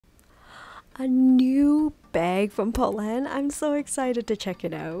a new bag from Polene. I'm so excited to check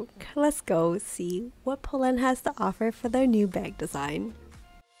it out. Let's go see what Polene has to offer for their new bag design.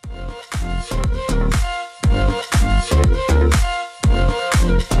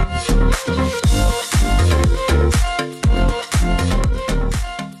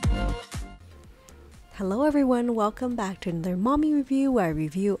 Hello everyone, welcome back to another mommy review where I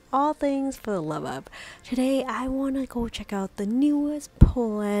review all things for the love of. Today I want to go check out the newest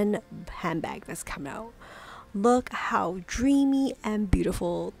Polene handbag that's come out. Look how dreamy and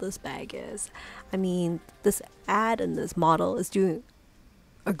beautiful this bag is. I mean, this ad and this model is doing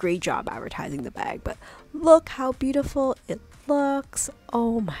a great job advertising the bag, but look how beautiful it looks.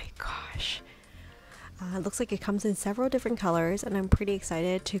 Oh my gosh. It looks like it comes in several different colors, and I'm pretty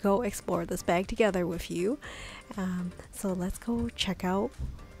excited to go explore this bag together with you. So let's go check out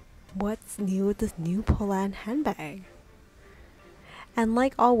what's new with this new Polene handbag. And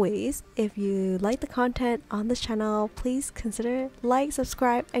like always, if you like the content on this channel, please consider like,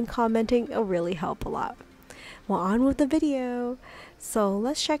 subscribe, and commenting. It'll really help a lot. Well, on with the video. So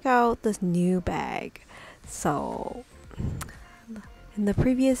let's check out this new bag. So in the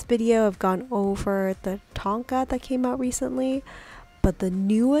previous video, I've gone over the TONCA that came out recently, but the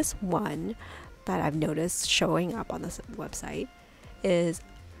newest one that I've noticed showing up on this website is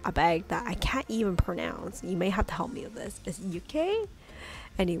a bag that I can't even pronounce. You may have to help me with this. It's Yké?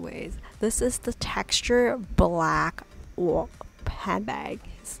 Anyways, this is the texture black handbag.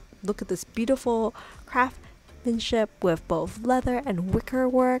 Look at this beautiful craftsmanship with both leather and wicker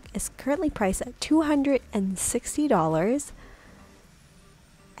work. It's currently priced at $260.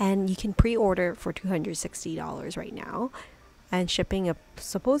 And you can pre-order for $260 right now, and shipping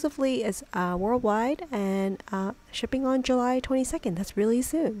supposedly is worldwide, and shipping on July 22nd. That's really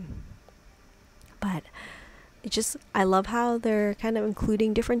soon. But I love how they're kind of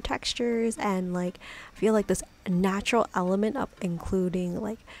including different textures, and like I feel like this natural element of including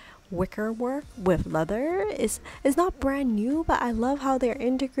like wicker work with leather is not brand new, but I love how they're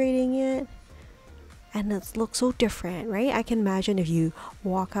integrating it. And it looks so different, right? I can imagine if you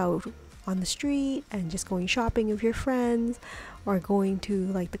walk out on the street and just going shopping with your friends, or going to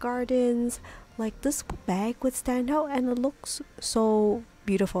like the gardens, like this bag would stand out, and it looks so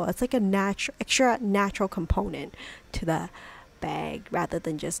beautiful. It's like a extra natural component to the bag rather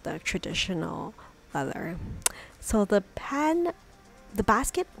than just the traditional leather. So the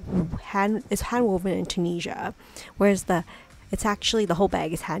basket is hand woven in Tunisia, whereas it's actually the whole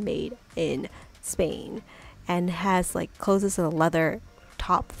bag is handmade in Spain, and has like closes in a leather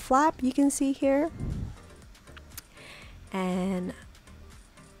top flap you can see here, and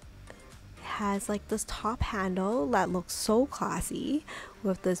has like this top handle that looks so classy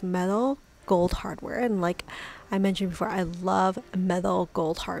with this metal gold hardware. And like I mentioned before, I love metal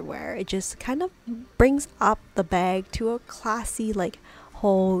gold hardware. It just kind of brings up the bag to a classy, like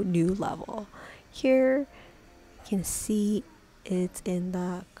whole new level. Here you can see it's in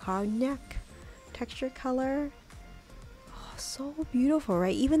the cognac texture color. Oh, so beautiful,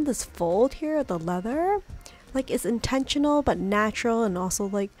 right? Even this fold here, the leather, like it's intentional but natural, and also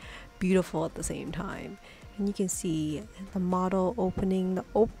like beautiful at the same time. And you can see the model opening the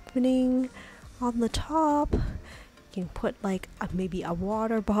opening on the top. You can put like maybe a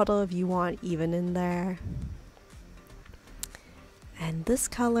water bottle if you want even in there. And this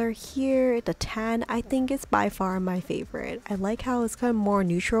color here, the tan, I think is by far my favorite. I like how it's kind of more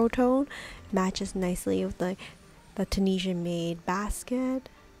neutral tone, matches nicely with the Tunisian made basket.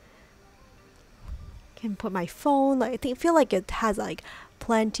 Can put my phone, like I feel like it has like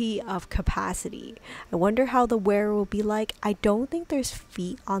plenty of capacity. I wonder how the wear will be like. I don't think there's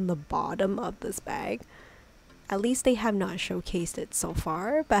feet on the bottom of this bag. At least they have not showcased it so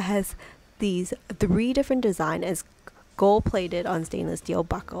far, but has these 3 different designs as gold plated on stainless steel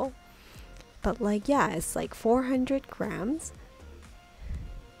buckle. But like, yeah, it's like 400 grams,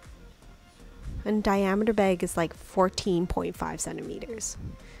 and diameter bag is like 14.5 centimeters.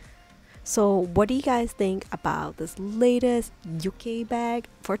 So what do you guys think about this latest Yké bag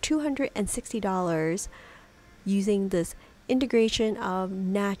for $260, using this integration of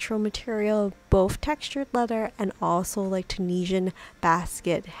natural material, both textured leather and also like Tunisian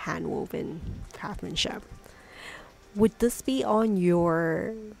basket hand woven craftsmanship? Would this be on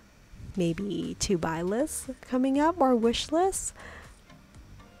your maybe to buy list coming up, or wish list?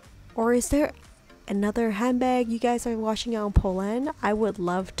 Or is there another handbag you guys are watching out on Polene? I would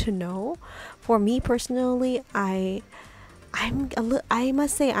love to know. For me personally, I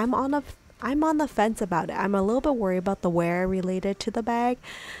must say I'm on the fence about it. I'm a little bit worried about the wear related to the bag.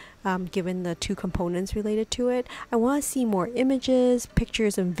 given the two components related to it. I want to see more images,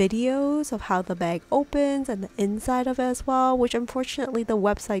 pictures, and videos of how the bag opens and the inside of it as well, which unfortunately the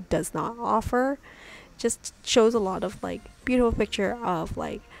website does not offer. Just shows a lot of like beautiful picture of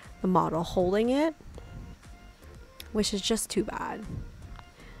like the model holding it, which is just too bad.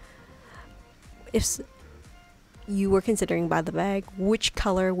 If you were considering buy the bag, which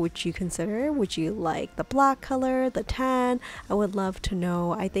color would you consider? Would you like the black color, the tan? I would love to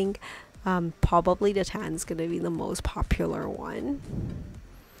know. I think probably the tan is going to be the most popular one.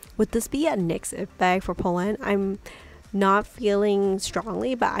 Would this be a next if bag for Polene? I'm not feeling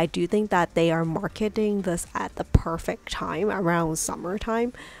strongly, but I do think that they are marketing this at the perfect time, around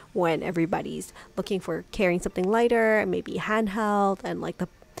summertime, when everybody's looking for carrying something lighter, maybe handheld, and like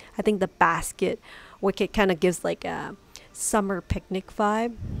I think the basket wicket kind of gives like a summer picnic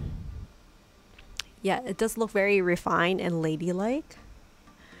vibe. Yeah, it does look very refined and ladylike.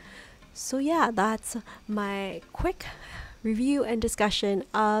 So yeah, that's my quick review and discussion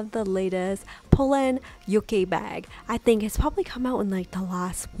of the latest Polene Yké bag. I think it's probably come out in like the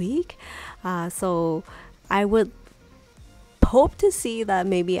last week. So I would hope to see that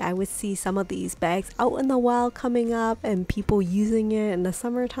maybe I would see some of these bags out in the wild coming up and people using it in the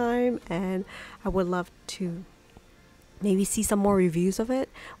summertime, and I would love to maybe see some more reviews of it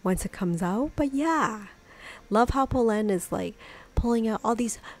once it comes out. But yeah, love how Polene is like pulling out all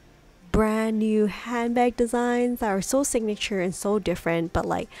these brand new handbag designs that are so signature and so different, but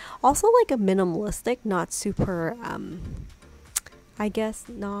like also like a minimalistic, not super I guess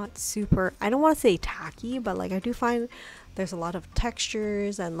not super, I don't want to say tacky, but like I do find there's a lot of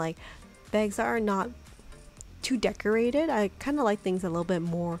textures and like bags that are not too decorated. I kind of like things a little bit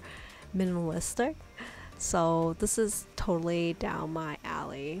more minimalistic. So this is totally down my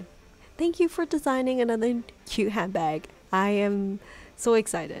alley. Thank you for designing another cute handbag. I am so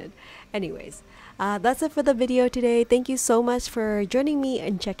excited. Anyways, that's it for the video today. Thank you so much for joining me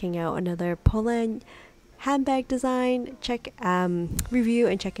and checking out another Polene handbag design review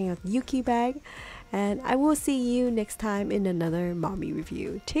and checking out the Yké bag. And I will see you next time in another mommy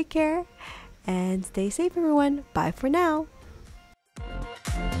review. Take care and stay safe, everyone. Bye for now.